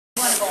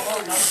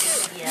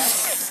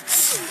Yes.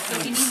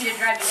 If you need me to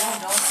drive you home,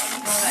 don't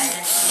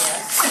yes.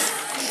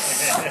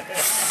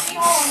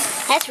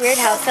 That's weird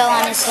how it fell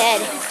on his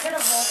head.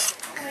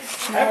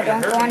 No,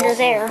 don't go under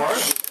there.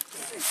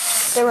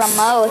 The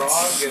remote.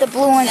 The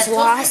blue one's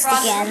lost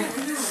again.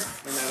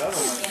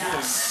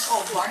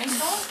 Oh, Barney's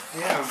phone?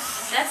 Yeah.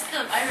 That's the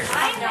Irish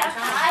phone downtown.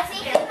 I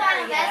think you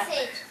got a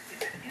message.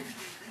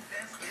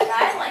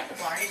 I like the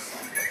Barney's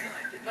phone,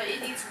 but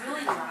it's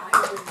really loud.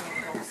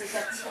 It's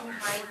got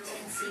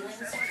tin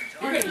ceilings.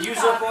 You're going to use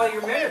up all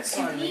your minutes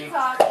on me.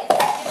 Peacock at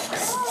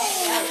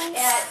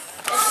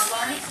the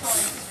Barney's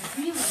phone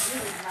is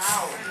really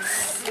loud.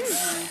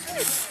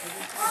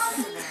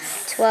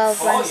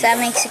 12 runs. That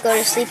makes it go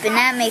to sleep, and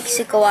that makes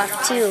it go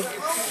off too.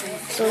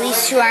 So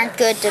these two aren't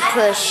good to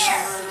push.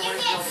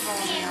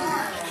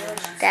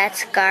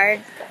 That's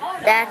guard.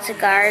 That's a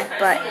guard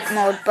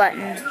mode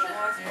button.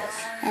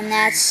 And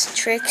that's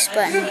tricks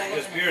button.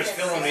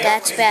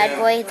 That's bad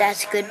boy.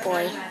 That's good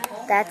boy.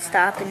 That's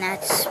stop, and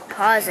that's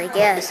pause, I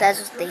guess.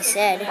 That's what they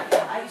said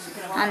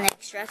on the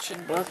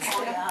instruction book.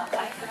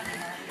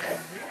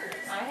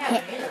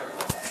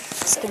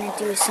 He's gonna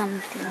do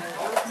something.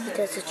 He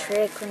does a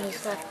trick when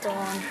he's left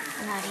alone,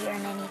 not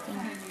hearing anything.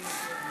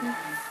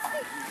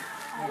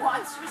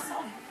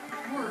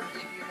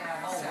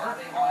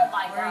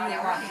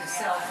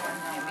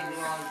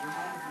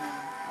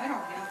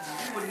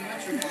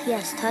 He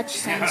has touch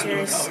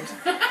sensors.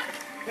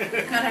 What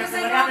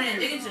happened in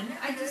Dickinson?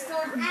 I You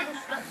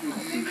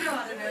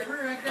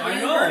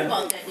know. heard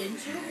about that,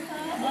 didn't you?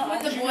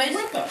 With the boys?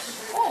 With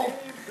us. Oh,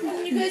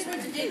 when you guys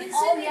went to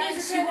Dickinson, you guys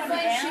were trying to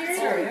find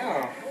Sherry? Oh,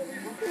 yeah.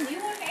 You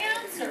wouldn't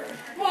answer.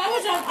 Well, I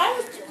was on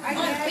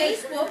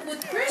Facebook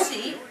with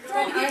Chrissy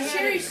trying to get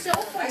Sherry's cell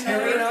phone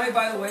Terry number. and I,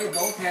 by the way,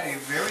 both had a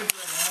very good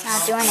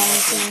Not doing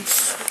anything.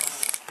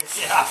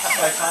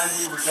 by the time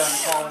we were done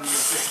calling you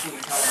 16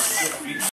 times.